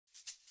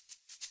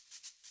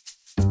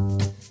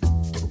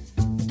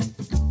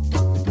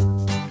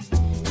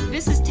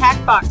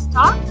Tack Box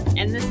Talk,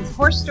 and this is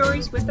Horse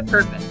Stories with a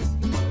Purpose.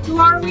 Who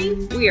are we?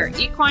 We are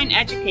equine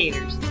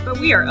educators, but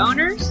we are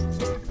owners.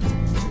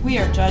 We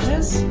are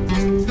judges.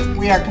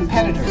 We are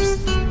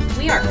competitors.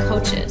 We are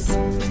coaches.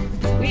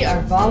 We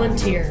are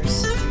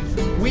volunteers.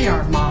 We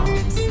are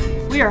moms.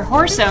 We are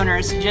horse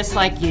owners just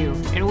like you,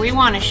 and we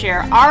want to share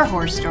our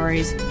horse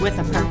stories with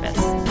a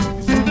purpose.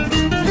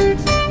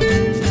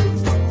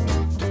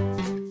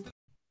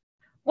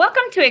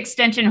 Welcome to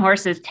Extension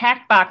Horse's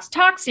Tack Box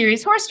Talk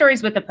series, Horse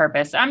Stories with a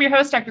Purpose. I'm your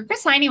host, Dr.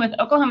 Chris Heine with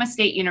Oklahoma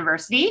State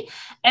University.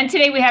 And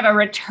today we have a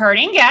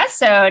returning guest,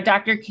 so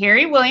Dr.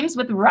 Carrie Williams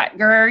with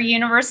Rutgers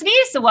University.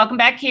 So welcome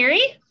back,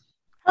 Carrie.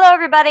 Hello,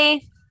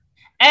 everybody.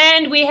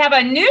 And we have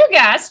a new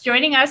guest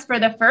joining us for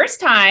the first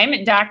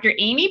time, Dr.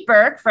 Amy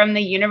Burke from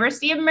the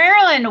University of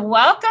Maryland.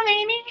 Welcome,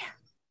 Amy.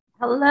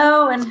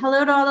 Hello, and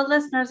hello to all the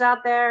listeners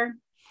out there.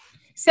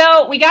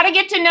 So we got to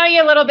get to know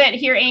you a little bit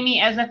here,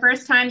 Amy, as a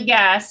first-time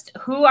guest.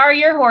 Who are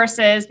your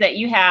horses that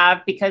you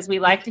have? Because we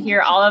like to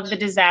hear all of the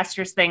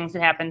disastrous things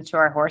that happen to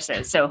our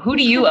horses. So who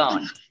do you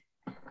own?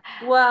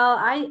 Well,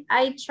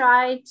 I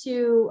try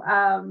to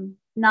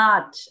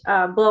not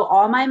blow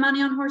all my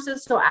money on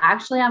horses. So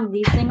actually, I'm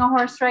leasing a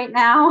horse right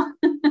now.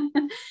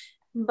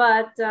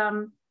 But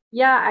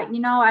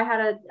I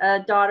had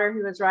a daughter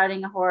who was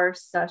riding a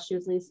horse. She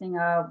was leasing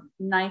a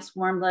nice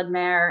warm blood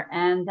mare.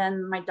 And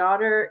then my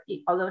daughter,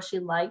 although she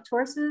liked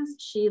horses,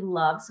 she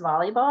loves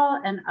volleyball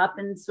and up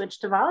and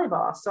switched to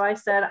volleyball. So I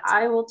said,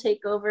 I will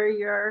take over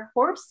your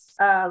horse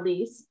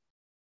lease.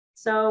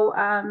 So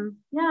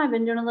I've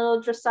been doing a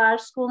little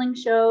dressage schooling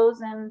shows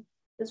and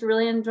just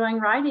really enjoying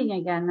riding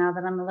again now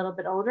that I'm a little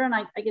bit older, and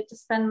I get to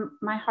spend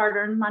my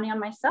hard-earned money on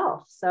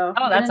myself. So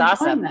that's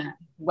awesome. That.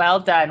 Well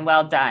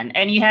done.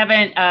 And you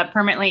haven't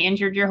permanently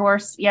injured your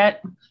horse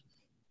yet?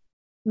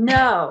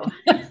 No.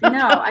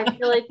 I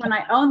feel like when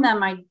I own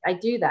them, I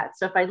do that.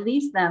 So if I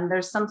lease them,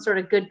 there's some sort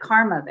of good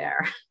karma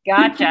there.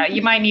 Gotcha.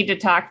 You might need to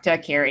talk to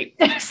Carrie.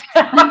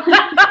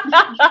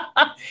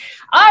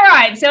 All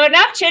right. So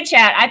enough chit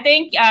chat. I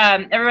think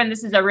everyone,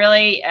 this is a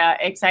really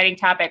exciting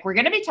topic. We're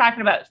going to be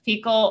talking about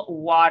fecal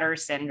water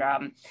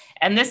syndrome.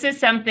 And this is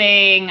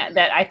something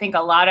that I think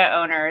a lot of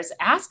owners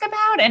ask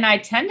about. And I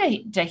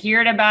tend to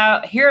hear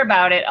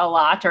about it a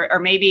lot, or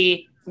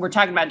maybe we're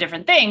talking about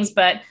different things,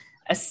 but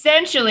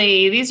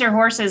essentially these are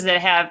horses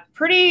that have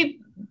pretty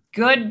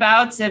good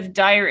bouts of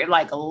diarrhea,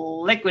 like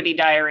liquidy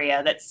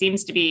diarrhea, that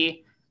seems to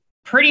be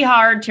pretty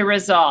hard to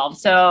resolve.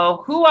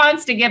 So who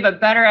wants to give a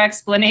better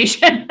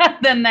explanation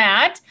than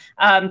that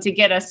to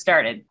get us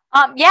started?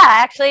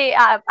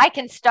 I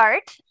can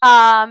start.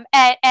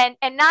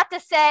 And not to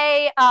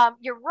say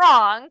you're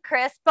wrong,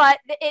 Chris, but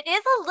it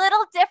is a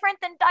little different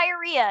than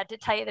diarrhea, to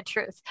tell you the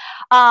truth.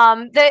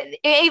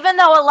 Even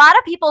though a lot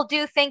of people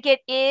do think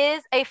it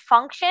is a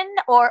function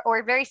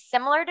or very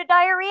similar to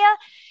diarrhea,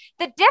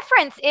 the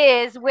difference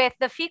is with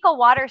the fecal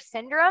water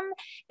syndrome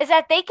is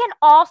that they can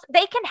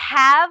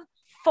have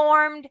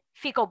formed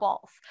fecal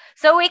balls.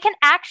 So it can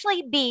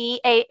actually be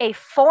a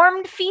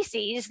formed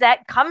feces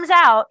that comes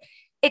out.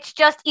 It's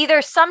just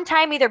either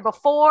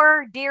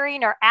before,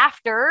 during, or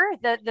after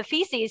the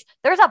feces,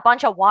 there's a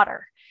bunch of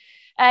water.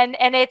 And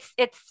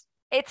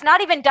it's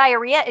not even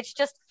diarrhea. It's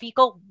just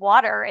fecal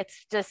water.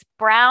 It's just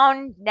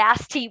brown,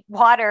 nasty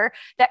water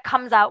that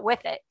comes out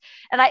with it.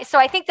 And I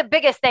think the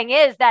biggest thing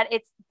is that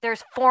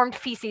there's formed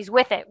feces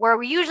with it, where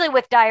we usually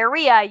with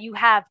diarrhea, you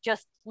have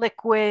just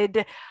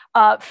liquid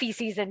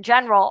feces in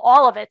general.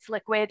 All of it's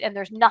liquid and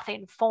there's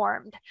nothing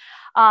formed.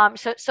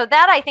 So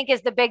that I think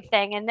is the big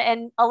thing.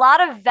 And a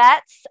lot of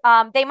vets,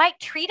 they might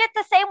treat it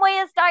the same way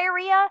as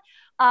diarrhea,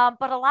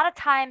 but a lot of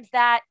times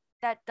that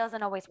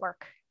doesn't always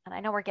work. And I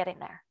know we're getting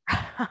there.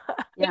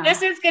 Yeah.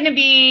 This is going to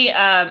be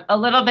a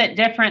little bit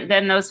different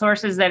than those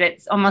horses that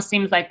it almost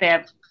seems like they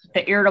have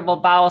the irritable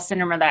bowel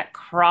syndrome, or that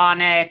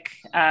chronic,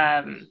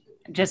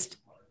 just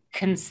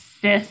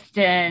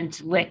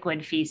consistent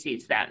liquid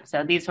feces then.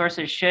 So these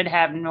horses should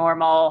have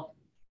normal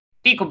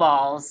fecal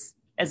balls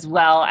as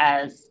well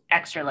as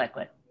extra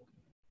liquid.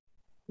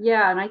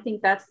 Yeah, and I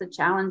think that's the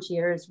challenge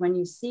here is when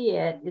you see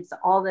it, it's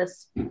all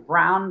this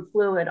brown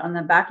fluid on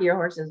the back of your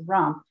horse's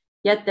rump,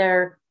 yet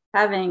they're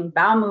having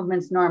bowel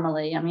movements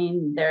normally. I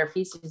mean, their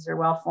feces are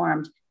well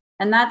formed.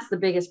 And that's the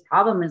biggest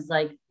problem is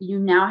like, you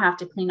now have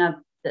to clean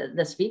up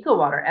this fecal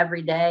water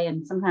every day.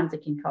 And sometimes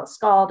it can cause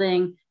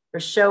scalding. For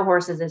show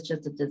horses, it's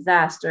just a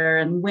disaster.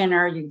 In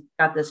winter, you've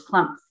got this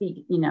clump,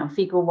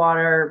 fecal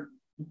water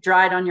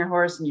dried on your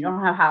horse, and you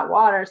don't have hot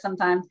water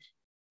sometimes.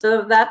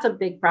 So that's a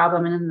big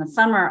problem. And in the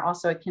summer,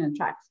 also, it can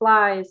attract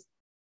flies.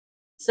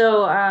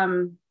 So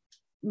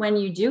when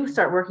you do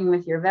start working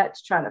with your vet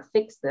to try to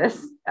fix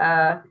this,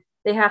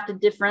 they have to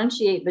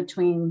differentiate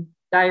between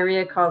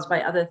diarrhea caused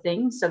by other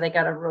things. So they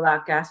got to rule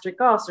out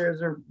gastric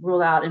ulcers or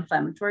rule out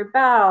inflammatory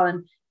bowel.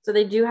 And so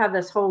they do have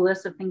this whole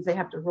list of things they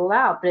have to rule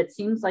out. But it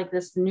seems like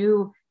this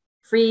new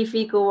free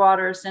fecal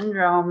water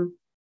syndrome,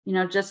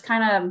 just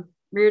kind of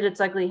reared its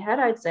ugly head,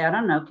 I'd say. I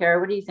don't know, Kara,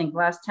 what do you think?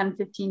 Last 10,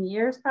 15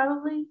 years,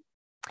 probably?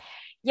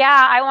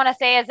 Yeah, I want to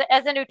say as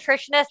a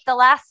nutritionist, the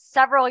last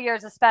several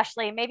years,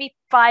 especially maybe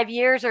 5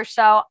 years or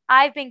so,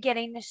 I've been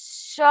getting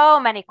so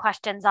many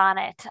questions on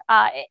it.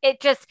 It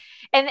just,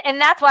 and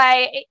that's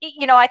why,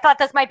 I thought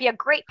this might be a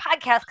great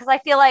podcast because I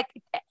feel like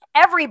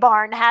every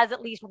barn has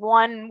at least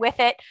one with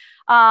it.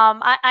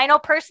 I know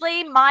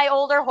personally my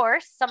older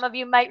horse, some of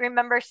you might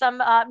remember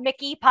some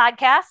Mickey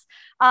podcasts.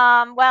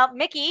 Well,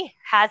 Mickey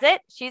has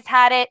it. She's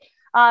had it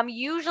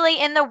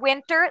usually in the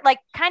winter, like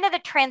kind of the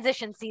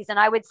transition season,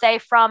 I would say,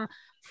 from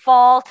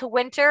fall to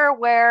winter,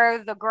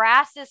 where the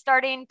grass is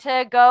starting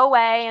to go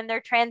away and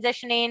they're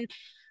transitioning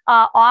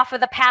off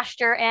of the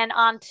pasture and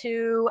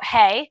onto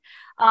hay.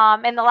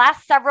 In the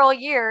last several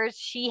years,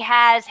 she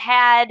has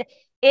had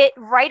it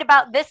right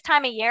about this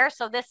time of year.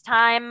 So this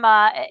time,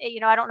 I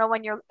don't know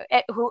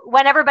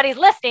when everybody's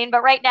listening,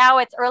 but right now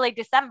it's early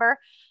December.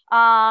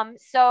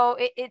 So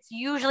it's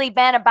usually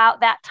been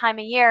about that time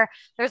of year.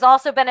 There's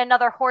also been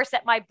another horse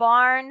at my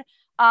barn.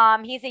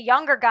 He's a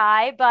younger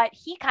guy, but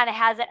he kind of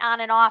has it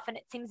on and off, and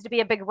it seems to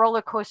be a big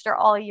roller coaster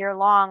all year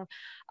long.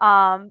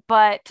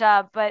 But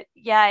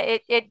yeah,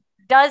 it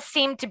does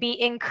seem to be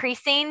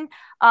increasing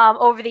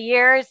over the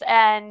years,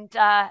 and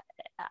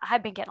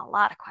I've been getting a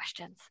lot of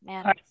questions,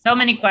 man. Right, so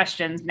many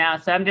questions now,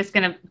 so I'm just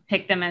going to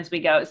pick them as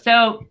we go.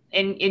 So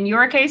in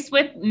your case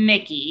with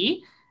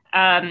Mickey,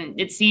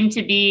 it seemed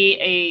to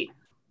be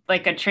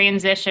a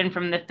transition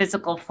from the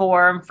physical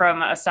form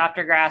from a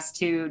softer grass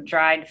to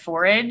dried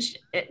forage.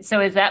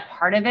 So is that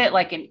part of it,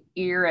 like an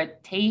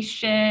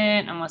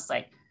irritation, almost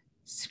like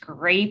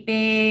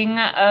scraping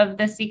of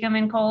the cecum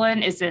and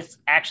colon? Is this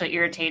actually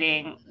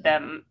irritating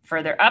them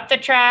further up the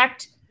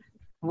tract?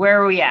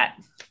 Where are we at?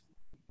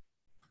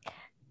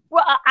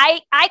 Well,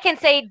 I can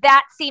say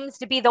that seems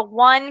to be the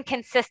one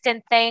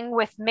consistent thing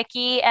with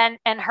Mickey and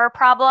her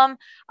problem.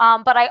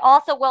 But I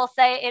also will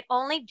say it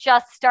only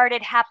just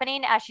started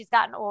happening as she's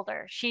gotten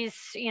older. She's,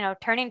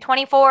 turning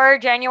 24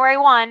 January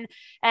 1,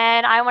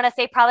 and I want to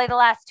say probably the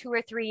last 2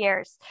 or 3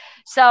 years.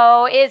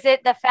 So is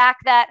it the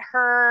fact that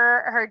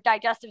her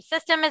digestive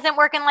system isn't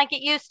working like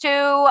it used to?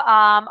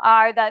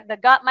 Are the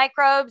gut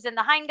microbes in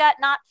the hindgut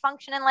not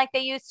functioning like they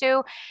used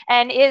to?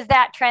 And is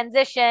that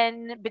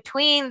transition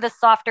between the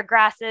softer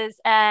grasses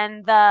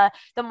and the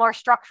more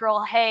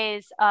structural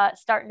hays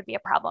starting to be a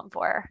problem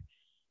for her?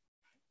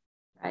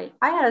 Right.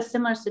 I had a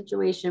similar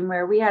situation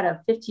where we had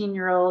a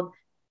 15-year-old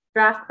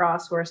draft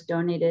cross horse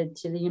donated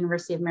to the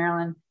University of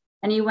Maryland,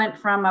 and he went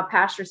from a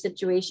pasture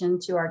situation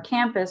to our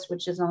campus,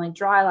 which is only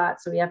dry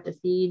lot, so we have to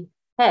feed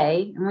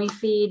hay, and we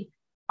feed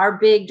our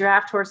big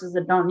draft horses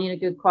that don't need a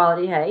good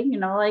quality hay,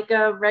 like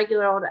a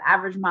regular old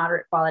average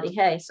moderate quality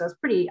hay. So it's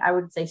pretty, I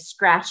would say,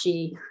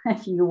 scratchy,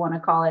 if you want to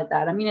call it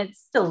that. I mean, it's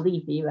still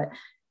leafy, but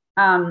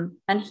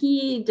and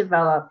he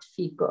developed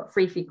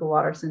free fecal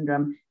water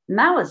syndrome. And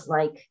that was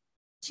like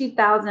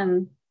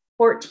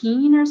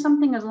 2014 or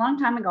something. It was a long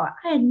time ago. I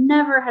had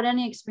never had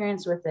any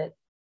experience with it.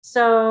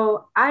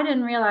 So I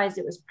didn't realize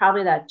it was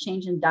probably that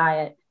change in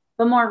diet.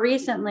 But more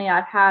recently,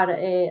 I've had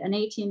an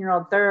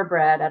 18-year-old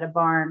thoroughbred at a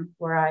barn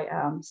where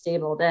I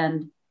stabled,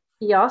 and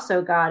he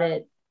also got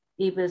it.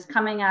 He was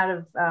coming out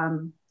of,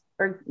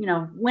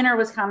 winter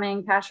was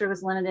coming, pasture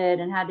was limited,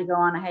 and had to go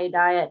on a hay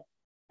diet.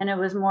 And it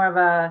was more of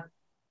a,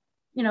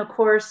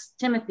 coarse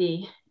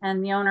Timothy,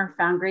 and the owner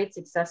found great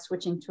success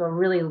switching to a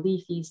really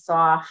leafy,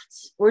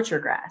 soft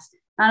orchard grass.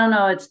 I don't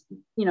know, it's,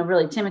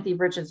 really Timothy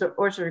versus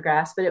orchard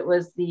grass, but it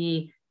was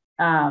the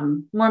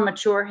more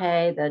mature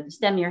hay, the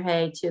stemmier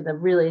hay, to the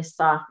really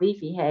soft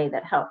leafy hay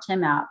that helped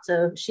him out.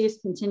 So she's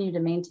continued to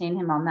maintain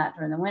him on that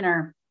during the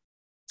winter.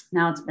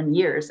 Now it's been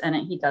years, and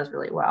he does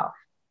really well.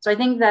 So I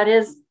think I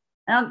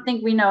don't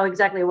think we know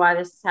exactly why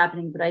this is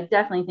happening, but I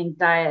definitely think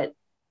diet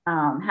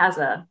has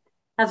a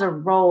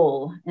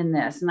role in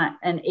this,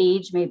 and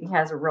age maybe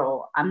has a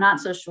role. I'm not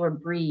so sure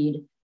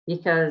breed,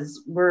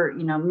 because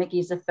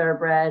Mickey's a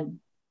thoroughbred.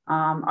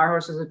 Our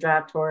horse is a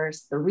draft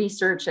horse. The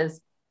research has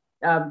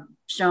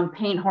shown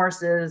paint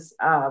horses,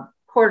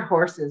 quarter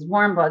horses,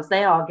 warm bloods,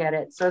 they all get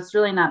it. So it's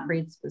really not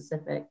breed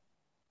specific.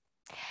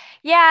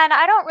 Yeah, and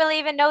I don't really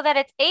even know that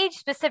it's age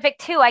specific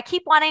too. I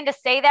keep wanting to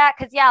say that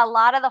because, a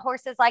lot of the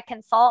horses I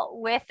consult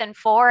with and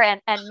for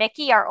and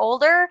Mickey are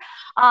older.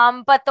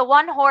 But the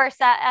one horse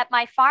at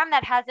my farm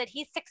that has it,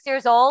 he's 6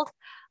 years old.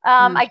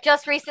 I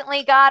just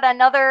recently got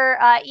another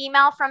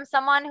email from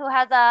someone who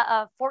has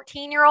a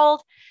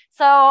 14-year-old.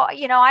 So,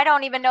 I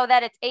don't even know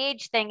that it's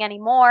age thing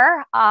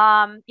anymore.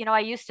 I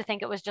used to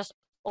think it was just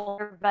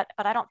older, but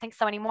I don't think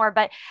so anymore.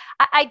 But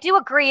I do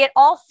agree. It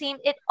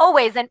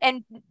always,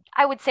 and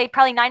I would say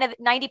probably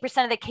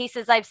 90% of the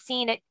cases I've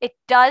seen, it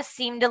does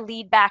seem to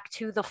lead back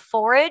to the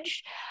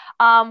forage,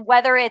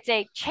 whether it's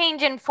a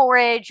change in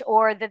forage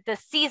or the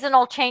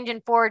seasonal change in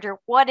forage or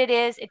what it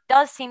is. It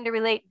does seem to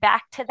relate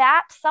back to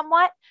that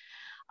somewhat.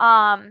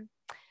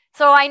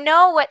 So I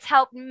know what's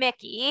helped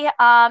Mickey.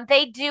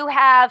 They do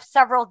have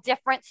several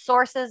different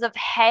sources of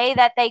hay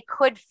that they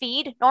could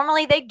feed.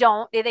 Normally they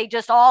don't. They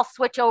just all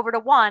switch over to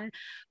one.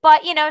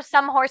 But,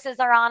 some horses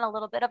are on a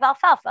little bit of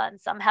alfalfa and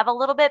some have a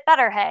little bit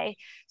better hay.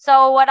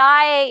 So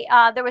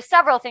there were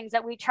several things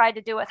that we tried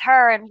to do with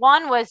her. And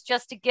one was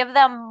just to give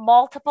them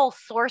multiple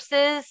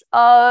sources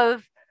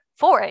of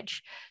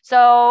forage.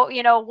 So,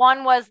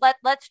 one was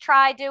let's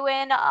try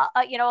doing,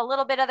 a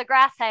little bit of the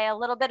grass hay, a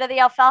little bit of the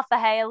alfalfa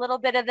hay, a little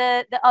bit of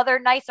the other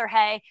nicer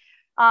hay,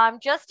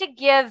 just to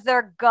give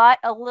their gut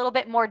a little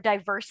bit more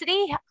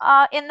diversity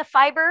in the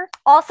fiber.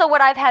 Also, what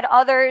I've had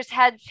others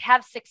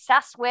have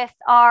success with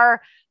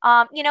are,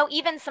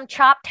 even some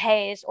chopped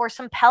hays or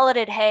some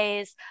pelleted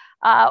hays.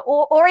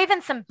 Or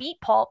even some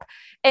beet pulp.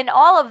 And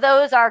all of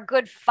those are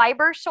good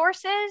fiber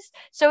sources.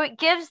 So it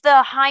gives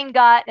the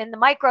hindgut and the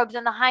microbes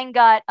in the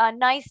hindgut a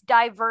nice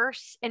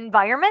diverse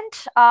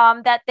environment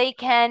that they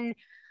can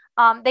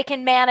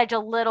manage a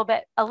little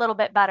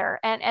bit better.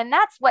 And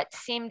that's what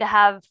seemed to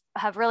have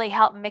really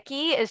helped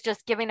Mickey, is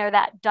just giving her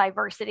that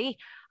diversity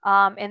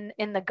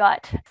in the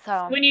gut.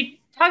 So when you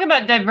talk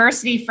about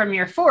diversity from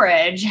your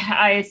forage,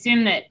 I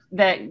assume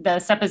that the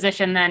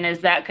supposition then is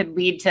that could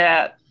lead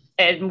to,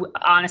 and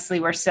honestly,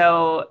 we're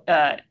so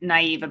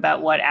naive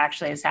about what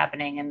actually is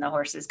happening in the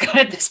horse's gut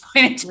at this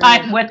point in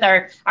time with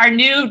our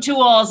new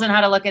tools and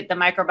how to look at the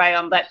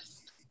microbiome. But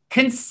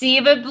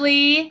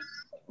conceivably,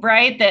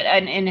 right, that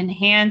an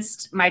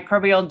enhanced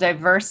microbial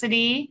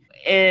diversity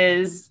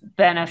is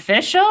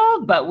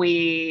beneficial, but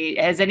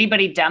has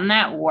anybody done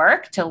that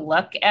work to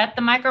look at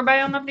the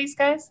microbiome of these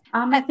guys?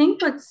 I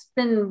think what's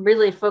been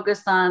really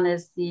focused on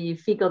is the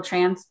fecal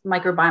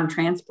microbiome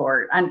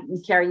transport.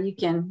 And Carrie,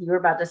 you were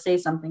about to say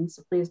something,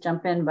 so please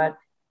jump in, but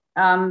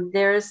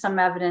there is some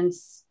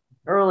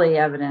early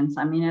evidence.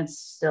 I mean, it's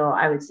still,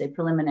 I would say,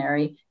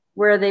 preliminary,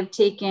 where they've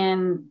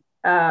taken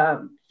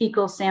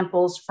fecal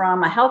samples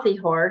from a healthy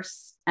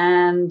horse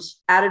and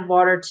added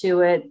water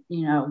to it,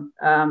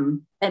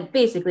 and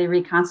basically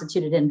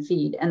reconstituted in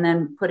feed, and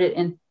then put it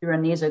in through a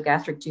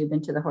nasogastric tube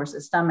into the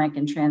horse's stomach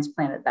and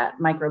transplanted that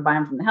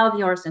microbiome from the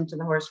healthy horse into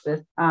the horse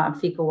with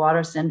fecal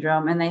water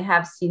syndrome. And they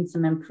have seen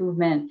some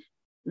improvement,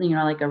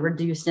 like a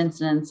reduced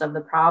incidence of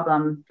the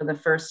problem for the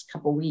first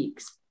couple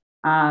weeks.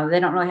 They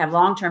don't really have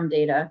long-term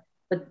data,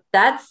 but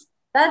that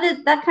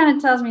kind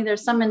of tells me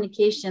there's some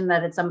indication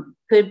that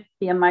could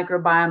be a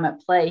microbiome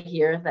at play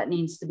here that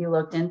needs to be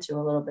looked into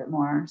a little bit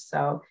more.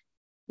 So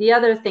the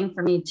other thing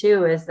for me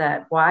too is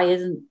that why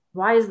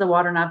is the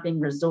water not being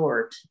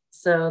resorbed?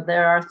 So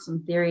there are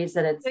some theories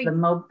that it's the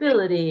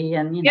mobility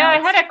and, Yeah, I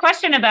had a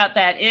question about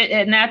that.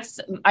 And that's,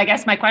 I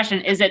guess my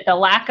question, is it the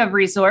lack of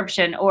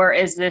resorption, or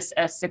is this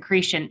a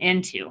secretion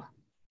into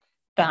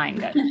the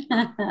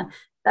hindgut?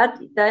 That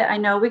I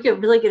know we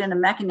could really get into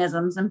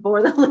mechanisms and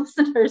bore the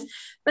listeners,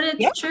 but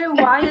it's true.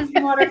 Why is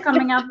the water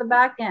coming out the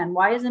back end?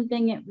 Why isn't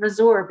being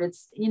resorbed?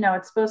 It's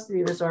supposed to be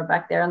resorbed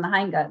back there in the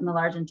hindgut in the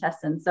large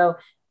intestine. So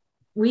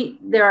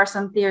there are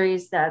some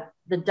theories that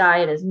the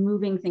diet is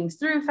moving things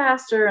through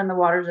faster and the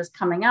water just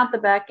coming out the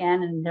back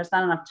end and there's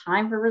not enough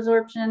time for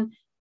resorption.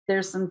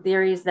 There's some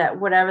theories that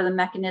whatever the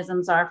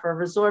mechanisms are for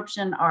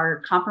resorption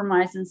are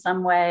compromised in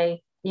some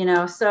way,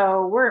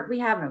 so we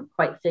haven't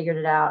quite figured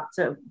it out.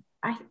 So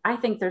I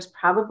think there's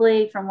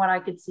probably, from what I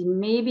could see,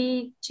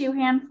 maybe 2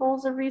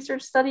 handfuls of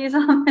research studies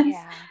on this.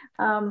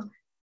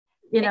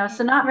 Yeah.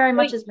 So not very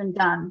much has been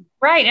done.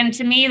 Right. And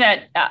to me,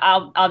 that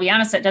I'll be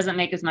honest, that doesn't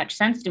make as much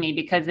sense to me,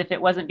 because if it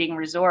wasn't being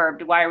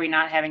resorbed, why are we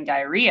not having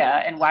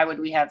diarrhea? And why would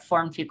we have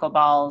formed fecal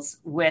balls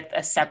with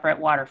a separate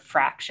water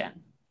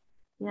fraction?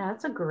 Yeah,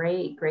 that's a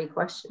great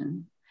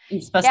question. You're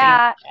supposed to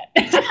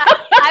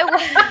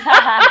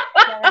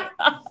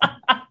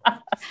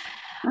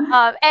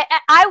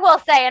I will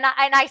say, and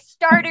I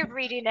started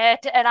reading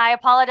it, and I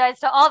apologize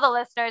to all the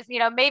listeners,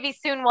 maybe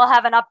soon we'll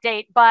have an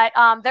update, but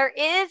there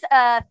is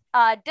a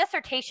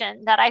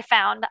dissertation that I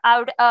found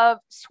out of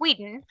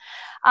Sweden.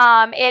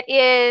 It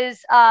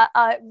is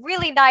a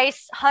really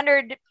nice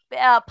 100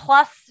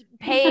 plus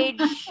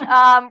page,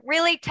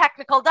 really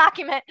technical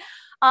document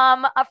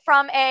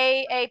from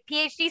a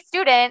PhD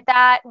student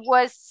that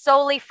was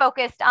solely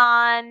focused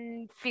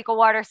on fecal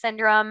water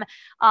syndrome,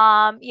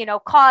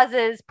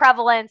 causes,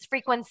 prevalence,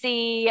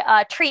 frequency,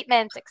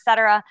 treatments,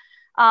 etc.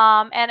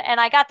 And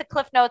I got the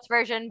Cliff Notes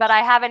version, but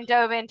I haven't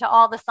dove into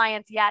all the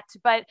science yet.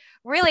 But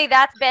really,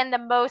 that's been the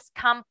most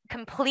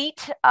complete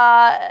thing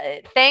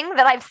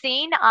that I've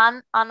seen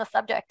on the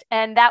subject.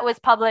 And that was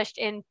published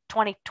in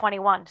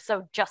 2021,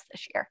 so just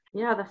this year.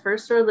 Yeah, the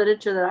first sort of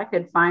literature that I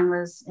could find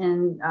was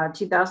in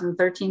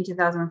 2013,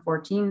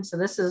 2014. So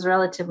this is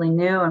relatively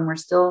new, and we're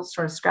still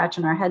sort of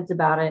scratching our heads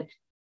about it.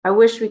 I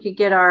wish we could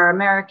get our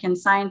American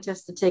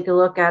scientists to take a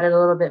look at it a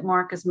little bit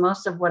more, because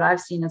most of what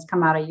I've seen has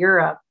come out of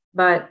Europe.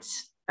 But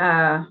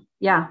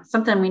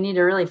something we need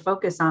to really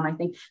focus on, I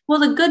think. Well,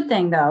 the good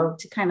thing, though,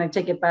 to kind of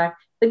take it back,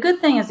 the good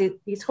thing is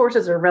these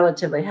horses are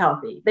relatively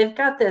healthy. They've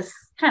got this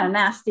kind of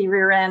nasty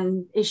rear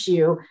end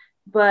issue,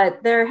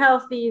 but they're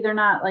healthy. They're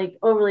not like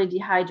overly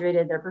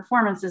dehydrated. Their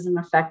performance isn't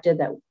affected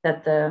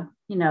that the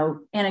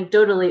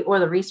anecdotally or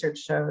the research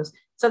shows.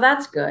 So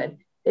that's good.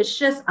 It's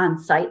just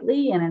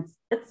unsightly and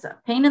it's a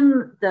pain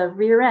in the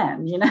rear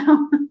end,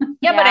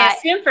 Yeah, but I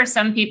assume for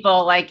some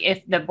people, like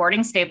if the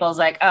boarding stable is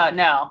like, oh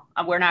no,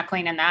 we're not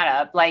cleaning that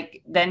up,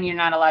 like then you're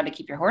not allowed to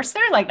keep your horse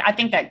there. Like I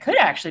think that could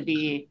actually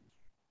be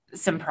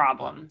some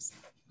problems.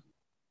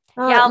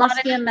 Oh, yeah, it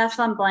must be a mess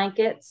on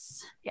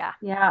blankets. Yeah.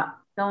 Yeah.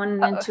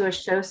 Going into a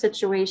show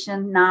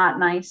situation, not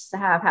nice to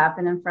have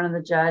happen in front of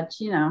the judge,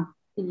 the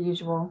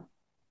usual.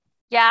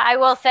 Yeah, I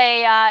will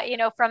say,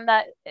 from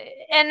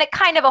and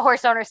kind of a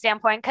horse owner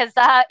standpoint, because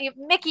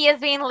Mickey is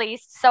being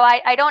leased, so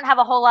I don't have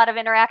a whole lot of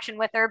interaction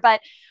with her, but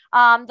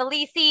the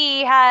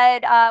leasee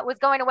was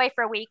going away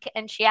for a week,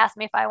 and she asked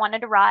me if I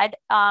wanted to ride.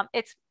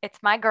 It's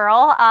my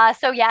girl,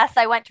 so yes,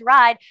 I went to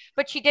ride,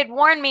 but she did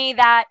warn me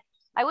that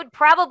I would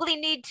probably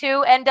need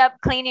to end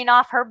up cleaning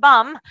off her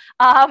bum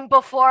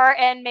before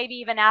and maybe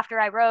even after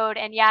I rode.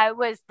 And yeah,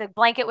 the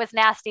blanket was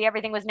nasty.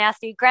 Everything was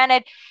nasty.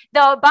 Granted,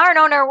 the barn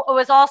owner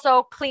was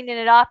also cleaning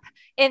it up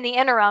in the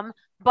interim.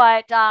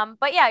 But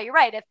yeah, you're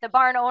right. If the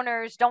barn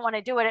owners don't want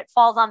to do it, it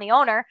falls on the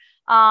owner.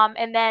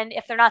 And then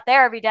if they're not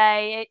there every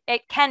day,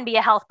 it can be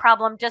a health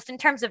problem just in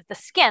terms of the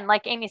skin.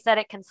 Like Amy said,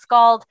 it can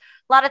scald.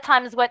 A lot of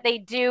times what they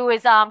do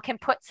is can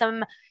put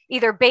some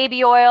either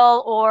baby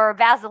oil or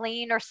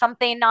Vaseline or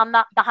something on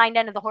the hind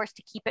end of the horse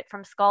to keep it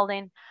from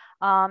scalding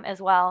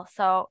as well.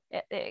 So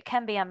it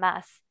can be a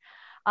mess.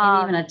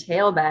 And even a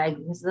tail bag,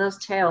 because those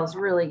tails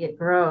really get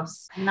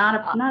gross. Not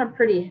a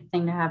pretty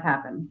thing to have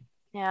happen.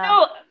 Yeah.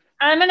 So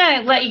I'm going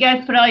to let you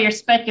guys put all your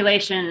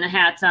speculation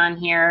hats on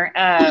here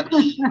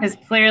because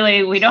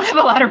clearly we don't have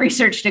a lot of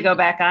research to go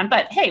back on.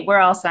 But hey, we're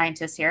all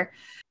scientists here.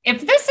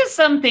 If this is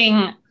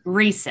something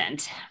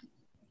recent,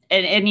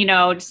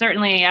 and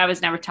certainly I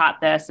was never taught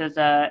this as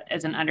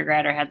an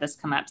undergrad or had this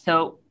come up.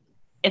 So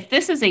if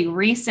this is a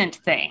recent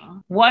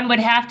thing, one would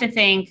have to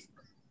think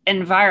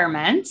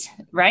environment,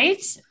 right?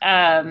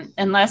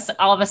 Unless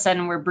all of a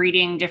sudden we're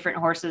breeding different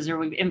horses or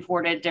we've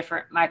imported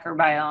different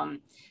microbiome.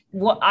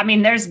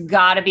 There's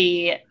got to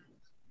be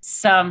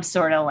some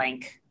sort of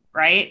link,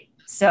 right?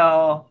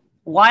 So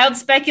wild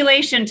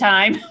speculation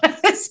time.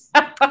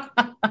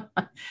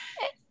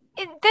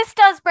 This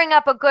does bring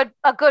up a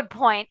good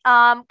point.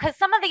 Because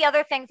some of the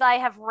other things I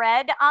have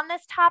read on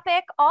this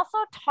topic also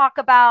talk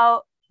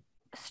about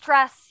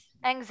stress,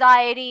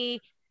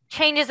 anxiety,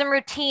 changes in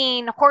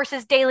routine,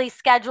 horses' daily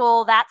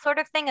schedule, that sort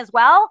of thing as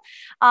well.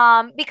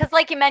 Because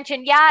like you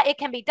mentioned, yeah, it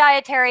can be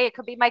dietary, it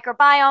could be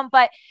microbiome,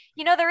 but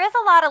there is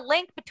a lot of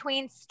link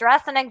between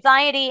stress and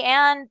anxiety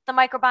and the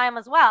microbiome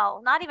as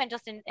well. Not even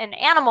just in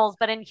animals,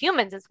 but in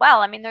humans as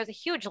well. There's a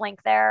huge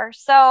link there.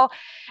 So,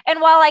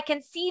 and while I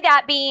can see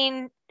that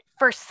being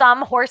for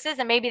some horses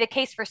and maybe the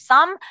case for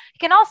some, you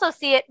can also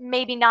see it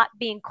maybe not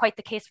being quite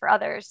the case for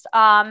others.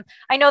 I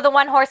know the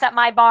one horse at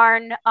my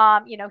barn,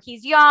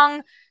 he's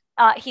young,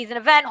 he's an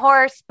event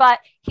horse, but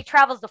he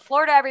travels to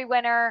Florida every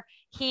winter.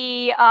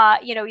 He's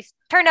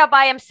turned out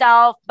by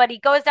himself, but he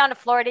goes down to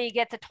Florida, he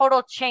gets a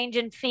total change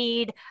in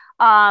feed,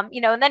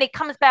 and then he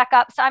comes back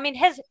up. So,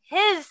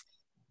 his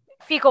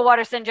fecal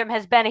water syndrome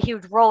has been a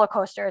huge roller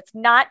coaster. It's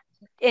not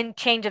in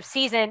change of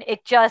season.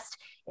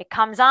 It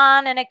comes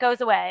on and it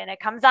goes away, and it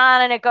comes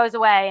on and it goes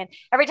away. And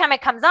every time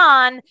it comes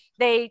on,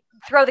 they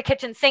throw the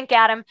kitchen sink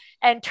at him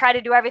and try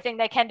to do everything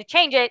they can to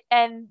change it.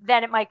 And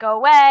then it might go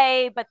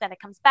away, but then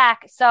it comes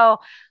back. So,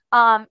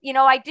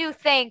 I do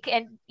think,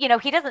 and,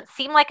 he doesn't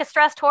seem like a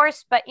stressed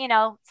horse, but,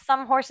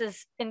 some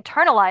horses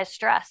internalize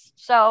stress.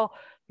 So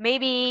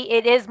maybe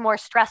it is more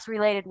stress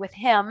related with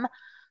him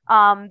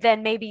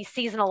than maybe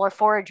seasonal or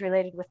forage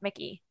related with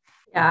Mickey.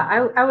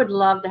 Yeah, I would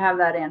love to have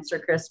that answer,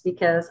 Chris,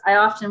 because I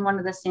often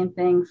wonder the same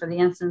thing for the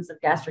instance of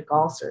gastric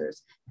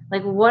ulcers.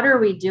 Like, what are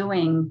we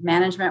doing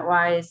management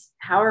wise?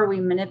 How are we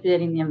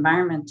manipulating the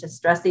environment to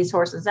stress these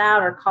horses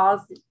out or cause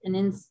an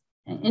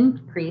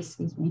increase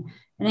in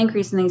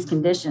these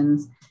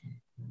conditions?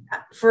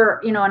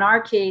 For, in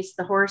our case,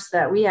 the horse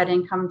that we had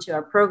in come to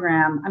our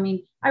program,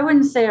 I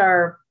wouldn't say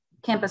our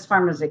campus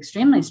farm is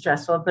extremely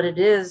stressful, but it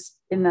is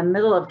in the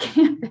middle of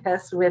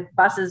campus with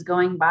buses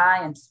going by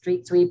and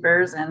street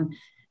sweepers and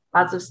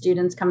lots of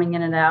students coming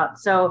in and out.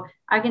 So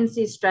I can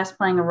see stress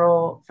playing a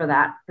role for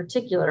that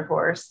particular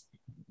horse.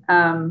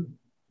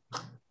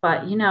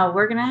 But,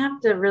 we're going to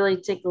have to really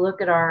take a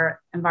look at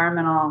our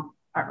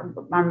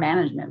our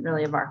management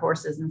really of our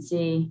horses and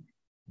see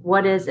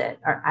what is it.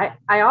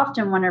 I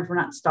often wonder if we're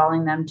not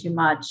stalling them too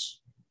much,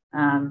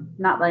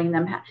 not letting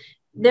them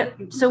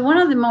so one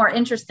of the more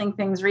interesting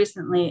things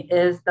recently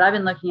is that I've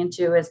been looking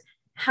into is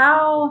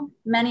how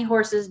many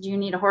horses do you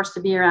need a horse to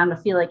be around to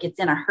feel like it's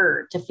in a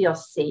herd, to feel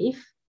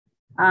safe?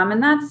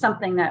 And that's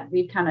something that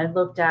we kind of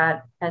looked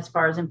at as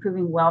far as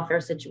improving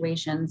welfare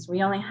situations.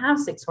 We only have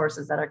 6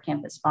 horses at our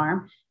campus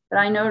farm, but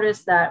I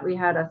noticed that we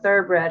had a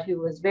thoroughbred who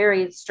was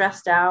very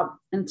stressed out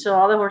until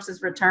all the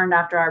horses returned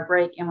after our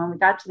break. And when we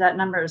got to that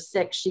number of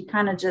 6, she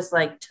kind of just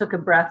took a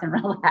breath and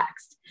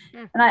relaxed.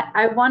 And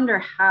I wonder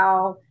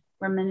how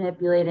we're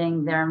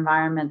manipulating their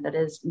environment that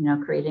is,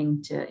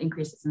 creating to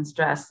increases in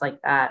stress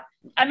like that.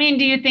 Do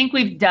you think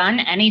we've done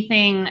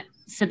anything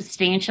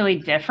substantially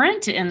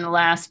different in the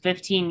last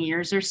 15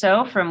 years or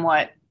so from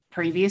what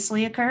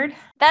previously occurred?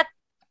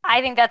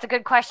 I think that's a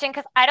good question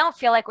because I don't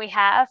feel like we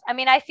have. I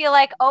mean, I feel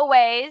like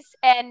always,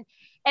 and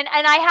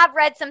I have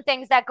read some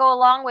things that go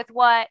along with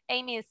what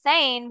Amy is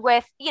saying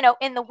with,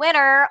 in the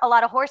winter, a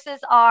lot of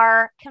horses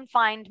are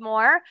confined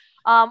more,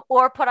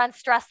 or put on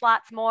stress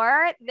lots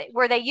more,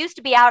 where they used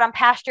to be out on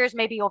pastures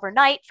maybe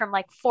overnight from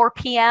like 4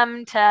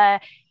 p.m. to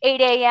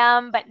 8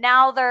 a.m. But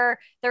now they're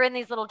in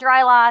these little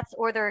dry lots,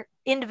 or they're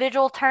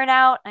individual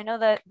turnout. I know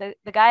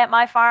the guy at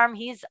my farm,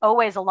 he's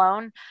always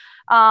alone.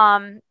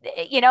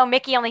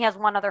 Mickey only has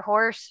one other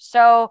horse.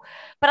 So,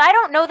 but I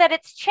don't know that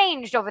it's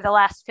changed over the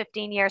last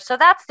 15 years. So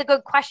that's the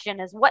good question,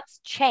 is what's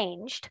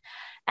changed?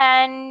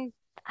 And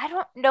I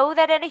don't know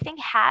that anything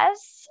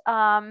has.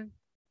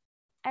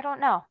 I don't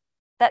know.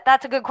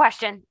 That's a good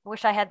question.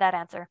 Wish I had that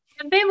answer.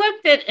 Have they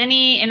looked at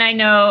any, and I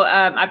know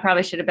I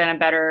probably should have been a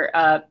better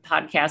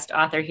podcast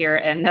author here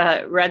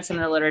and read some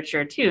of the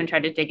literature too and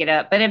tried to dig it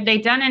up, but have they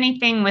done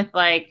anything with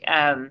like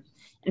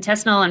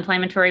intestinal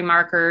inflammatory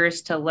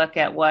markers to look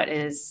at what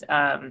is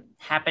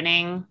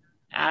happening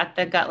at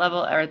the gut level?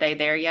 Are they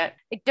there yet?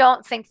 I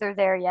don't think they're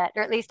there yet,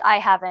 or at least I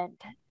haven't.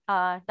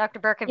 Dr.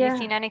 Burke, have you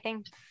seen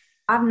anything?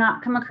 I've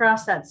not come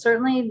across that.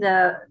 Certainly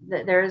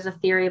there is a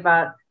theory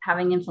about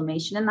having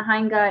inflammation in the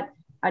hindgut.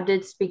 I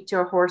did speak to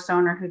a horse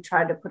owner who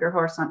tried to put her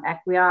horse on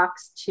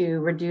Equiox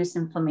to reduce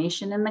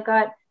inflammation in the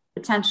gut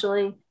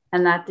potentially,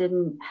 and that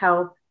didn't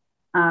help.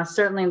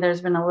 Certainly there's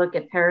been a look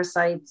at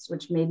parasites,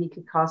 which maybe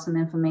could cause some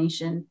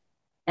inflammation,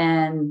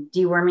 and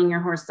deworming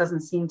your horse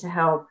doesn't seem to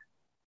help.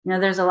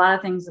 There's a lot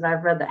of things that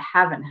I've read that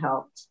haven't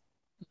helped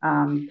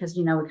because,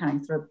 we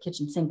kind of throw the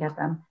kitchen sink at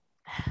them.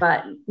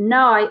 But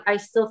no, I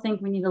still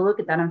think we need to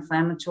look at that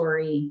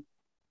inflammatory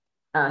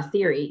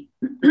theory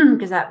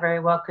because that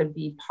very well could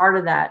be part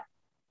of that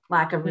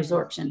lack of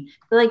resorption.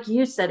 But like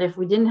you said, if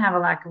we didn't have a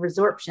lack of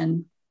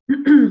resorption,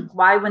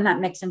 why wouldn't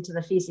that mix into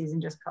the feces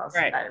and just cause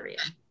diarrhea?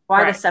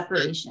 Why the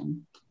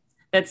separation?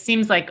 That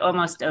seems like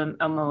almost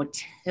a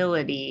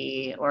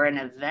motility or an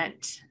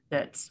event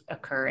that's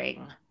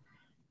occurring.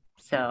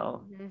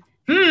 So,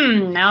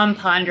 now I'm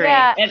pondering,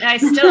 and I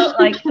still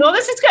well,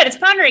 this is good. It's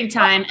pondering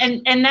time,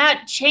 and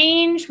that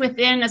change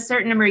within a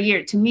certain number of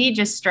years to me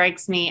just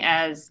strikes me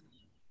as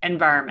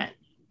environment.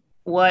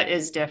 What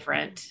is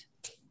different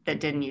that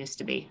didn't used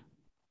to be?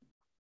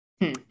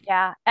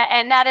 Yeah.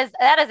 And that is,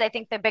 I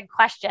think, the big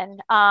question.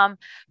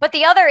 But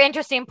the other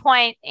interesting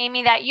point,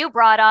 Amy, that you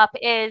brought up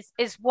is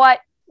what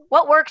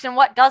works and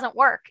what doesn't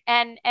work.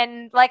 And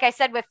like I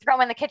said, with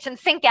throwing the kitchen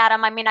sink at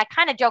them, I mean, I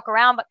kind of joke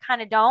around, but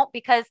kind of don't,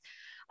 because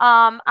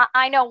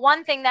I know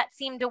one thing that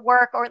seemed to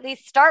work, or at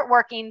least start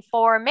working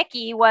for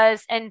Mickey,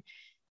 was,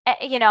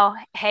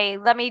 hey,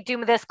 let me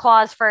do this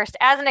clause first.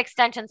 As an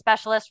extension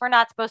specialist, we're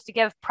not supposed to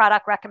give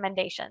product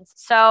recommendations.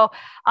 So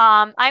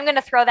I'm going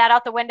to throw that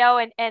out the window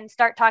and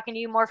start talking to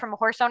you more from a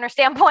horse owner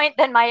standpoint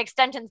than my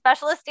extension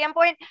specialist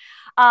standpoint,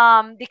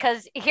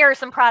 because here are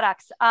some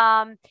products.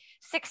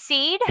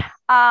 Succeed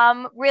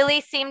really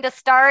seemed to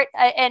start,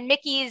 and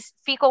Mickey's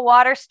fecal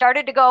water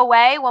started to go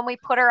away when we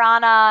put her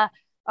on a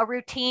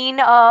routine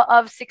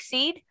of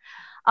Succeed.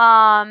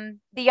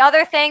 The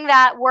other thing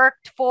that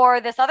worked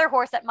for this other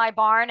horse at my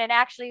barn, and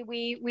actually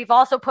we've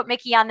also put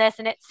Mickey on this,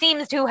 and it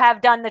seems to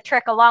have done the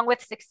trick along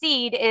with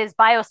Succeed, is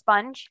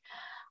BioSponge.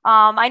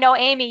 I know,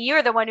 Amy,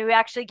 you're the one who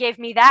actually gave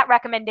me that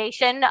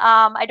recommendation.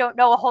 I don't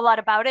know a whole lot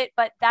about it,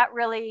 but that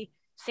really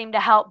seemed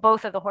to help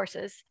both of the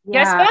horses.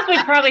 Yeah, I suppose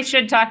we probably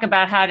should talk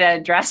about how to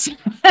address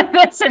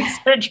this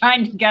instead of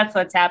trying to guess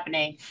what's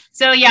happening.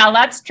 So yeah,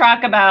 let's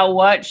talk about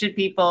what should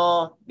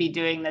people be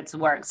doing that's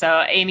worked.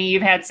 So Amy,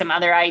 you've had some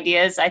other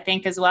ideas, I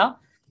think, as well.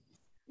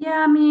 Yeah,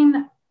 I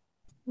mean,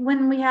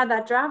 when we had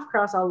that draft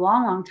cross a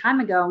long, long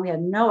time ago, and we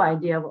had no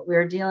idea what we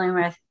were dealing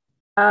with,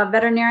 a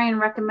veterinarian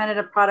recommended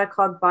a product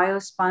called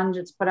BioSponge.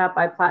 It's put out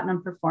by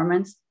Platinum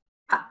Performance.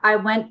 I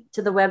went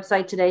to the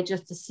website today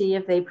just to see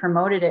if they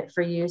promoted it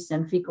for use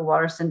in fecal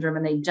water syndrome,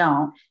 and they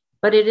don't.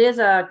 But it is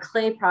a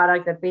clay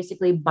product that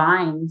basically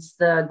binds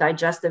the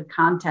digestive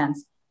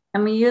contents.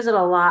 And we use it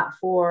a lot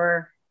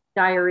for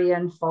diarrhea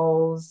and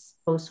foals,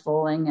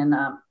 post-foaling, and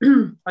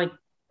like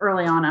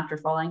early on after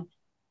foaling.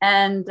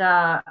 And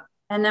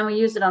then we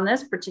used it on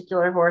this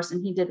particular horse,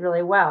 and he did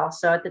really well.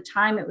 So at the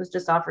time, it was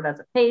just offered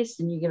as a paste,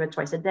 and you give it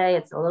twice a day.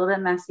 It's a little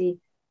bit messy.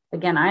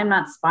 Again, I am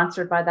not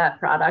sponsored by that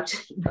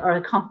product or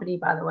the company,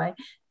 by the way.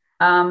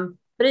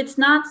 But it's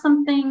not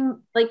something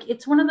like,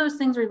 it's one of those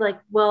things where you're like,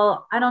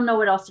 well, I don't know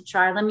what else to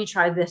try. Let me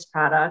try this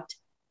product.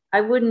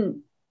 I wouldn't,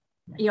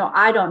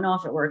 I don't know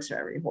if it works for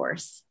every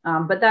horse,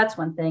 but that's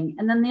one thing.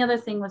 And then the other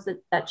thing was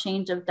that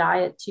change of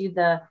diet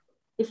to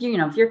if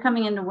you're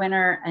coming into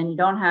winter and you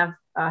don't have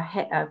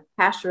a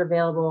pasture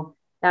available,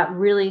 that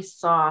really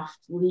soft,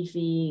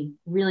 leafy,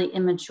 really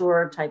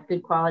immature type,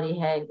 good quality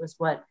hay was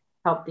what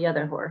helped the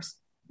other horse.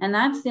 And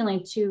that's the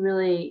only two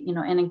really,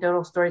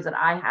 anecdotal stories that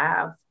I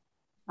have.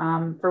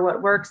 For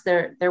what works,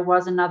 there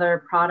was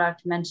another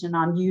product mentioned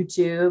on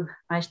YouTube.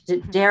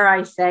 Dare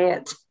I say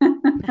it?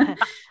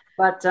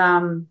 But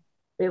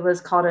it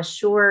was called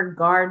Assure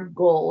Guard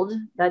Gold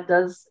that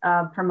does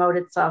promote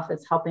itself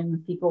as helping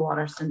with fecal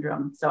water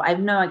syndrome. So I have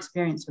no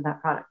experience with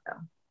that product though.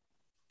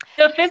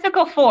 So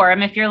physical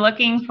form, if you're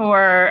looking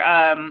for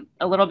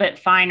a little bit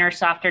finer,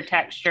 softer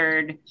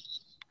textured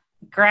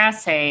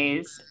grass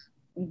haze,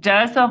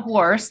 does a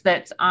horse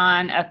that's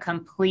on a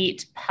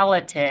complete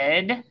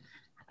pelleted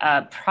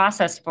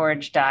processed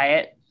forage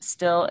diet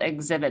still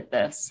exhibit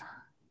this?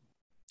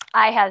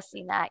 I have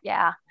seen that,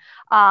 yeah.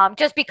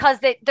 Just because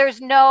there's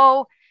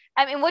no,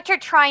 I mean, what you're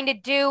trying to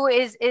do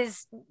is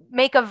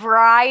make a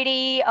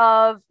variety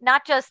of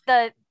not just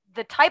the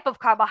type of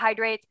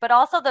carbohydrates, but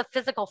also the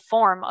physical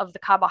form of the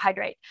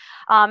carbohydrate.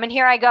 And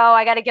here I go.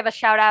 I got to give a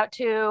shout out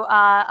to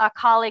a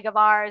colleague of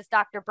ours,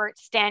 Dr. Bert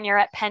Stanier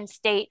at Penn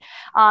State.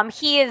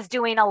 He is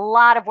doing a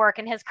lot of work,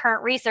 and his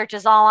current research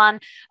is all on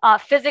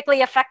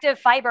physically effective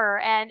fiber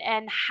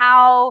and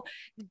how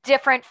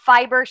different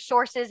fiber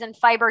sources and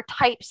fiber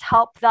types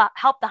help the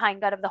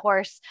hindgut of the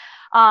horse.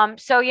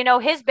 So, you know,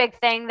 his big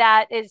thing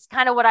that is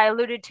kind of what I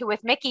alluded to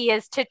with Mickey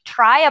is to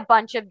try a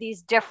bunch of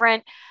these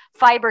different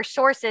fiber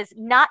sources,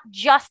 not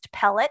just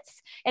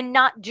pellets and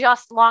not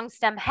just long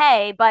stem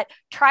hay, but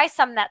try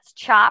some that's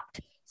chopped,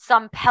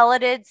 some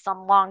pelleted,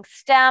 some long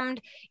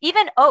stemmed,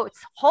 even oats,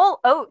 whole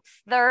oats.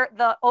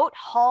 The oat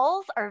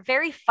hulls are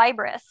very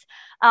fibrous,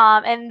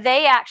 and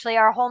they actually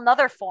are a whole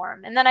nother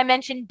form. And then I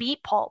mentioned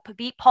beet pulp.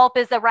 Beet pulp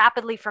is a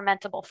rapidly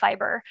fermentable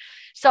fiber.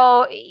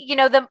 So, you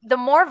know, the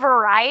more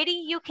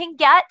variety you can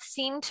get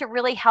seem to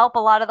really help a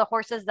lot of the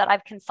horses that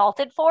I've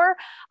consulted for.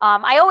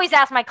 I always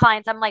ask my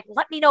clients, I'm like,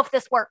 let me know if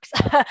this works.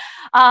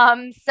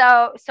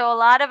 So a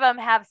lot of them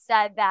have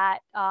said that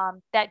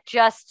that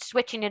just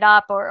switching it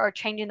up or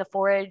changing the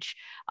forage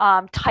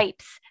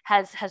types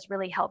has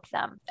really helped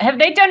them. Have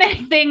they done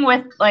anything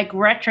with like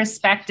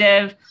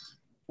retrospective?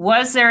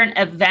 Was there an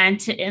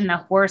event in the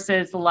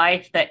horse's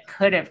life that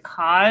could have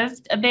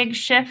caused a big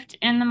shift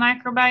in the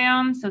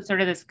microbiome? So sort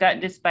of this gut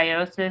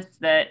dysbiosis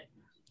that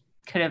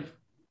could have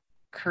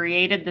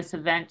created this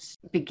event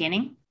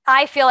beginning?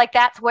 I feel like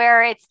that's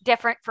where it's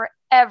different for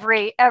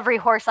every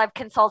horse I've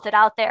consulted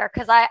out there,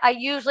 because I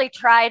usually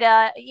try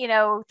to, you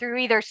know, through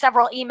either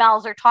several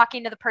emails or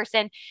talking to the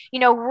person, you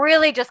know,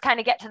 really just kind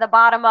of get to the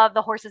bottom of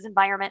the horse's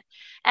environment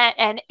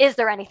and is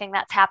there anything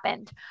that's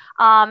happened?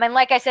 And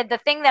like I said, the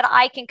thing that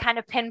I can kind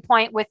of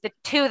pinpoint with the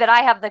two that I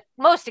have the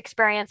most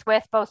experience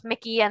with, both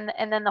Mickey and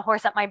then the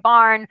horse at my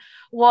barn,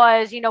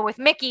 was, you know, with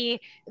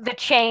Mickey, the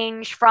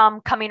change from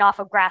coming off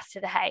of grass to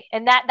the hay.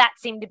 And that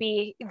seemed to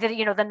be the,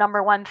 you know, the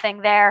number one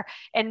thing there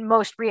and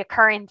most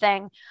reoccurring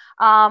thing.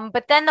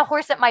 But then the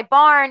horse at my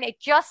barn, it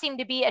just seemed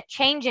to be a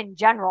change in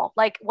general.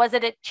 Like, was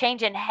it a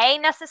change in hay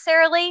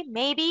necessarily?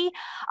 Maybe,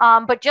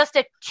 but just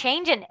a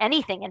change in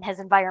anything in his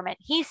environment.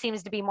 He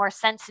seems to be more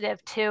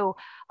sensitive to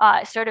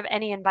sort of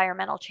any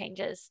environmental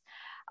changes.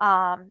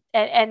 And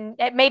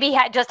it maybe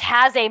just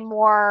has a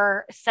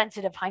more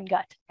sensitive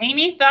hindgut.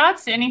 Amy,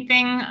 thoughts?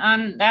 Anything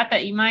on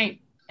that you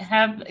might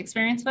have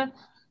experience with?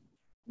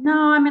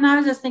 No, I mean, I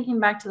was just thinking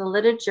back to the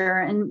literature,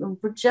 and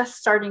we're just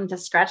starting to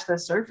scratch the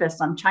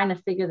surface. I'm trying to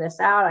figure this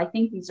out. I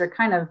think these are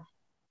kind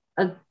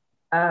of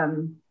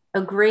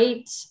a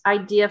great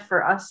idea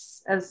for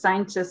us as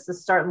scientists to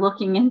start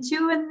looking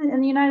into in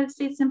the United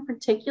States in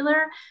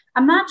particular.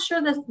 I'm not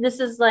sure that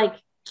this is like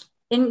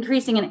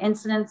increasing in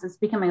incidence. It's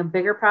becoming a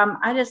bigger problem.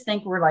 I just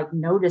think we're like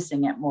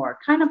noticing it more,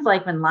 kind of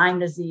like when Lyme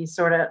disease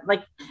sort of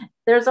like,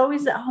 there's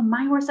always, oh,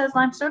 my horse has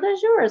Lyme, so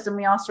does yours. And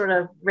we all sort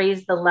of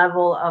raise the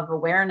level of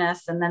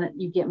awareness, and then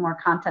you get more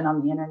content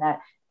on the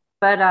internet.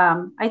 But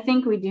I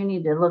think we do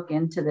need to look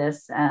into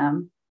this.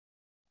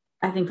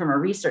 I think from a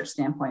research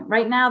standpoint,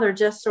 right now, they're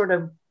just sort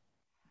of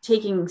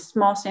taking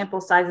small sample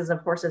sizes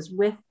of horses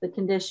with the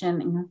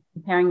condition and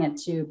comparing it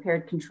to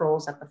paired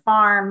controls at the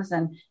farms.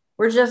 And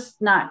we're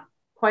just not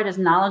quite as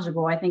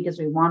knowledgeable, I think, as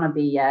we want to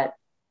be yet.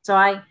 So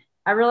I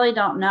really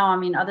don't know. I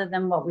mean, other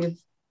than what we've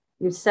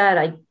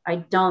said, I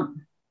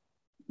don't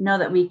know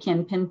that we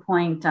can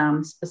pinpoint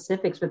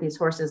specifics with these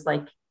horses,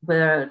 like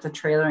whether it's a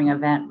trailering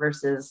event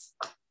versus,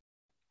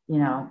 you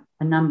know,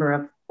 a number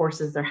of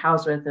horses they're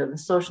housed with, or the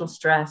social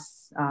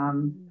stress.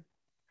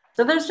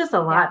 So there's just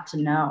a lot to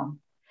know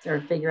or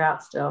figure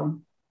out still.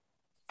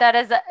 That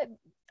is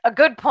a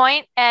good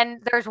point.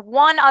 And there's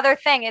one other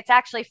thing. It's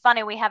actually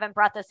funny we haven't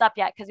brought this up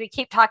yet because we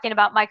keep talking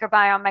about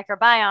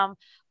microbiome,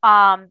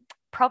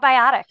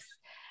 probiotics.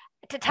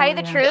 To tell you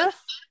the truth,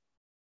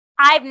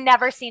 I've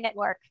never seen it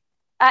work.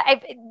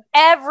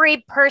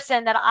 Every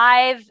person that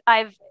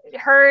I've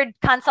heard,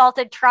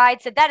 consulted,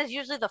 tried, said that is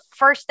usually the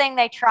first thing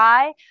they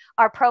try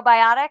are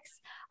probiotics.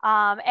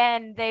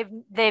 And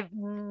they've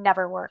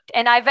never worked.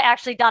 And I've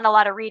actually done a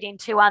lot of reading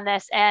too on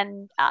this,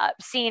 and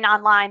seen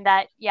online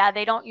that,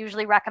 they don't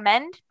usually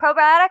recommend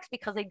probiotics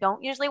because they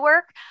don't usually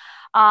work.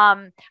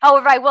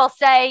 However, I will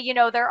say, you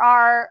know, there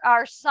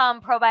are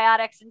some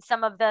probiotics in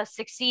some of the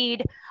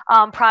Succeed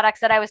products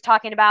that I was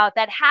talking about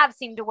that have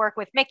seemed to work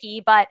with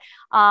Mickey, but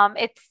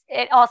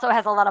it also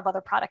has a lot of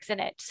other products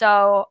in it.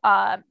 So,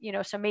 you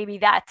know, so maybe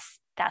that's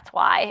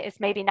why it's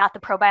maybe not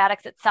the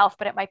probiotics itself,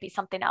 but it might be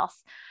something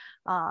else.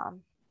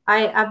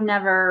 I've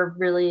never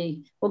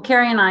really, well,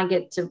 Carrie and I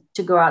get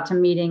to go out to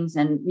meetings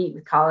and meet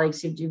with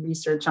colleagues who do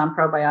research on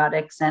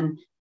probiotics, and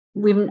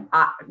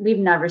we've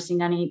never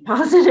seen any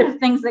positive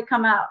things that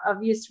come out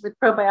of use with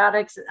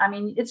probiotics. I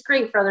mean, it's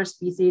great for other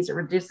species. It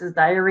reduces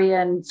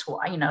diarrhea and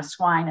swine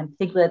and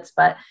piglets,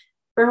 but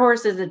for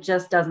horses, it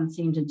just doesn't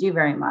seem to do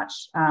very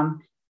much.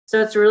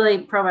 So it's really,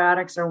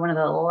 probiotics are one of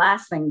the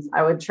last things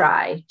I would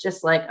try.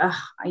 Just like,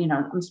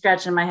 I'm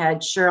scratching my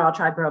head. Sure, I'll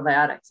try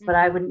probiotics, but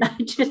I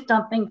just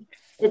don't think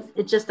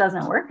it just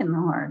doesn't work in the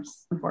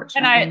horse,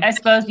 unfortunately. And I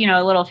suppose,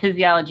 a little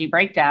physiology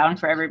breakdown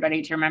for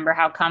everybody to remember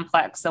how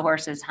complex the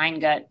horse's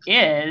hindgut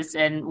is,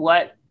 and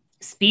what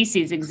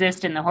species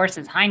exist in the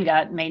horse's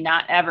hindgut may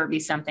not ever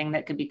be something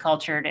that could be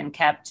cultured and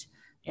kept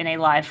in a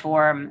live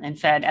form and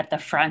fed at the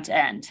front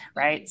end,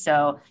 right?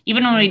 So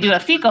even when we do a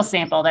fecal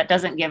sample, that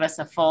doesn't give us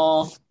a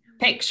full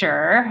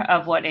picture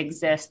of what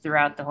exists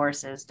throughout the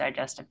horse's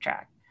digestive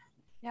tract.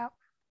 Yep.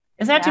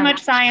 Is that too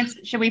much science?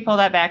 Should we pull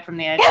that back from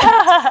the edge?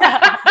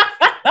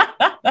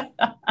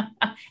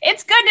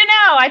 It's good to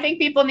know. I think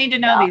people need to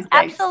know these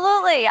things.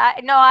 Absolutely.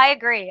 I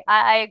agree.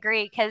 I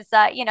agree. Because,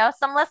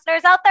 some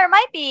listeners out there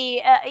might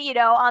be,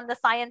 on the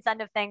science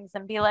end of things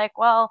and be like,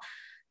 well,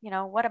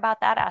 what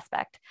about that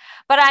aspect?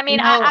 But I mean,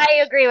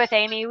 I agree with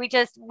Amy.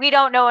 We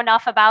don't know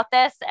enough about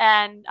this.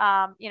 And,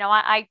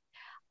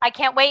 I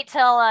can't wait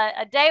till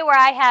a day where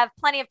I have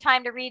plenty of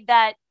time to read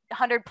that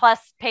 100+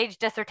 page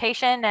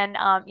dissertation. And,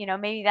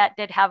 maybe that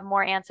did have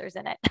more answers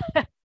in it.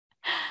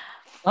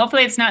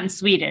 Hopefully it's not in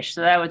Swedish, so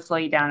that would slow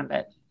you down a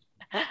bit.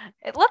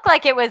 It looked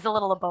like it was a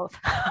little of both.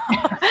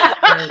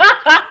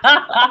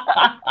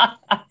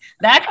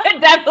 That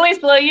could definitely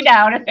slow you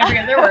down if every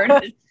other word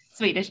is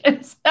Swedish.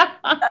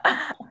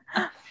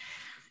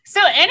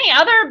 So any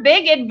other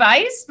big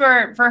advice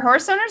for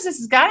horse owners? This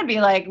has got to be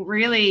like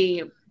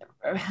really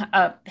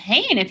a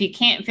pain if you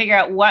can't figure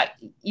out what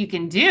you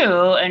can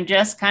do and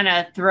just kind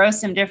of throw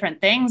some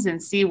different things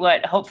and see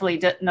what hopefully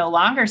no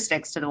longer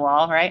sticks to the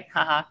wall, right?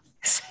 Haha.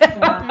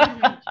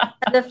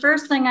 The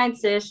first thing I'd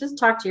say is just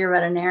talk to your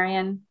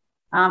veterinarian.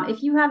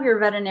 If you have your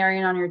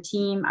veterinarian on your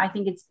team, I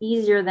think it's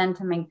easier then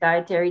to make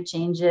dietary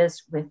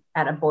changes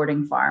at a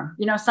boarding farm.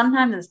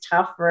 Sometimes it's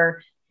tough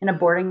in a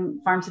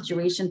boarding farm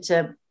situation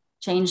to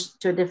change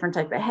to a different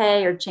type of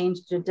hay or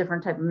change to a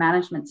different type of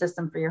management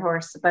system for your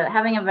horse. But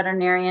having a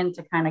veterinarian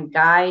to kind of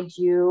guide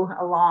you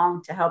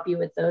along to help you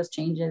with those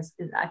changes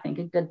is, I think,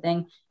 a good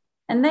thing.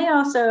 And they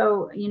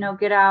also,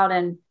 get out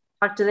and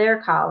talk to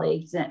their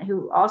colleagues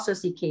who also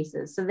see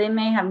cases. So they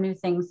may have new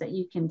things that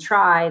you can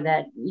try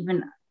that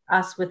even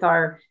us with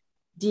our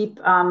deep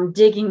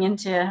digging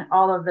into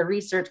all of the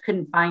research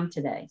couldn't find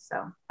today.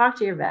 So talk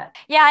to your vet.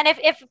 Yeah. And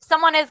if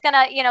someone is going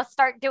to,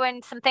 start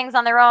doing some things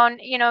on their own,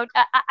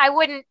 I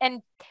wouldn't,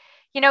 and,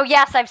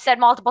 yes, I've said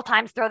multiple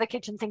times, throw the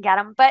kitchens and get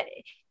them, but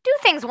do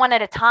things one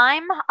at a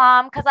time.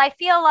 Cause I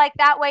feel like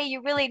that way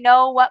you really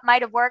know what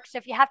might've worked. So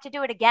if you have to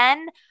do it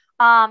again,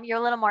 you're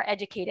a little more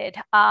educated.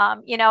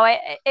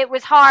 It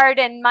was hard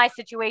in my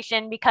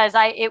situation because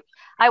I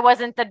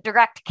wasn't the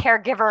direct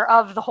caregiver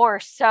of the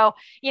horse. So,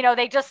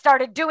 they just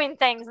started doing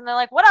things and they're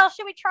like, what else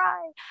should we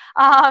try?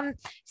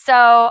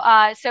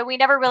 So we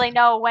never really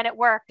know when it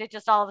worked. It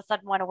just all of a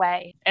sudden went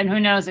away. And who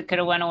knows, it could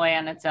have went away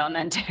on its own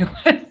then too.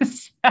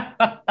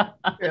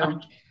 True.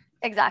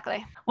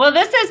 Exactly. Well,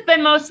 this has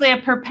been mostly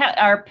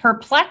our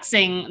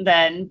perplexing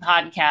then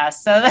podcast.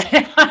 So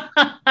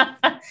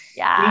that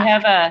yeah, we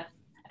have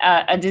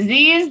a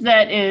disease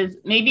that is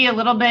maybe a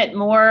little bit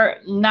more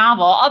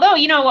novel. Although,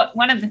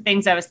 one of the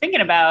things I was thinking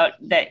about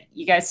that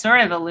you guys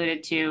sort of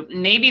alluded to,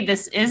 maybe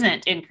this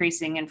isn't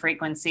increasing in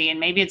frequency, and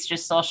maybe it's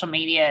just social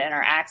media and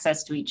our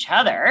access to each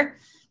other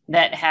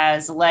that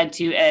has led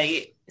to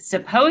a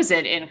supposed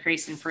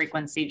increase in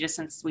frequency, just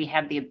since we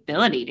have the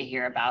ability to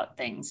hear about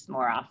things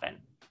more often.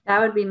 That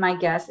would be my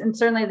guess. And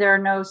certainly there are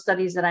no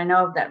studies that I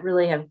know of that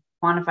really have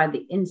quantified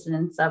the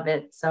incidence of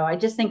it. So I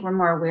just think we're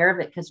more aware of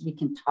it because we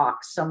can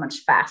talk so much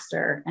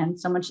faster and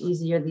so much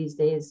easier these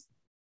days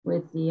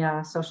with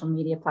the social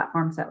media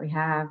platforms that we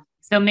have.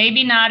 So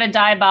maybe not a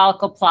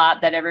diabolical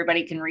plot that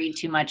everybody can read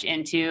too much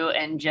into,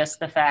 and just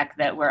the fact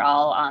that we're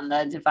all on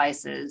the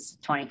devices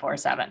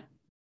 24/7.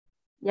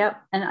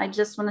 Yep. And I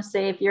just want to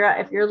say, if you're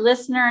a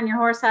listener and your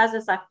horse has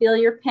this, I feel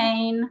your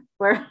pain.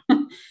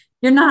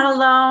 You're not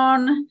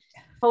alone.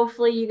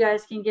 Hopefully you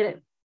guys can get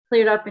it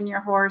cleared up in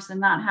your horse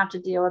and not have to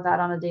deal with that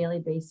on a daily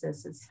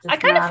basis. I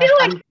kind of feel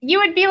like you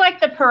would be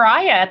like the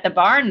pariah at the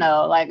barn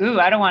though. Like, ooh,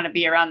 I don't want to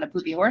be around the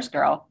poopy horse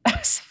girl.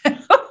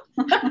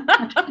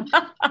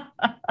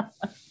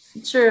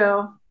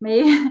 True.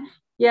 Maybe.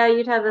 Yeah.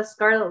 You'd have the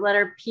scarlet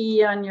letter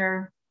P on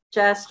your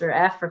chest, or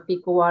F for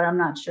fecal water. I'm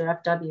not sure,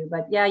 FW,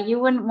 but yeah, you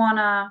wouldn't want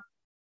to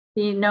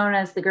be known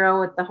as the girl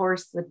with the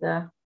horse with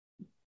the,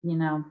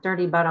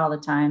 dirty butt all the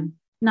time.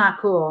 Not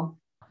cool.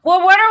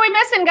 Well, what are we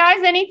missing,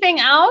 guys? Anything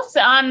else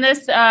on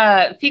this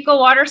fecal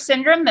water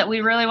syndrome that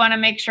we really want to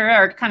make sure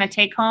are kind of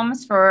take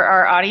homes for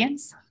our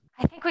audience?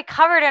 I think we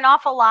covered an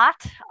awful lot.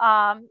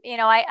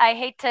 I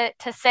hate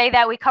to say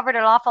that we covered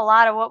an awful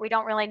lot of what we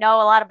don't really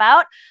know a lot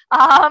about,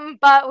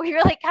 but we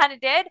really kind of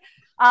did.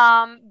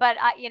 But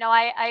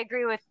I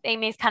agree with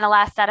Amy's kind of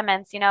last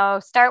sentiments.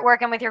 Start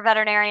working with your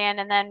veterinarian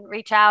and then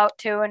reach out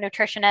to a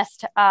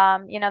nutritionist.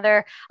 There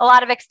are a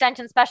lot of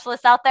extension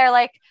specialists out there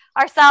like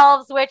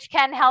ourselves, which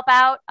can help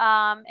out.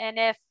 And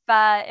if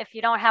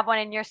you don't have one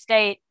in your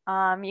state,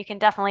 you can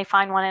definitely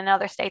find one in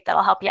another state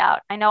that'll help you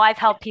out. I know I've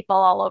helped people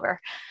all over.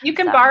 You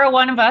can borrow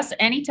one of us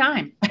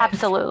anytime.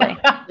 Absolutely.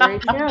 There you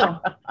go.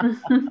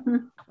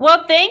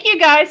 Well, thank you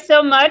guys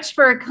so much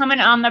for coming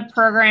on the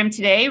program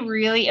today.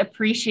 Really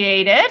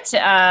appreciate it.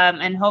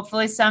 And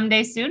hopefully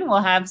someday soon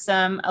we'll have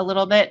a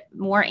little bit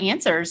more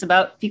answers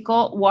about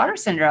fecal water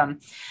syndrome.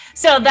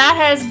 So that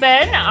has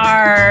been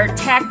our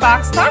Tack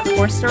Box Talk,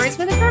 4 stories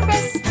with a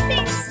purpose.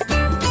 Thanks.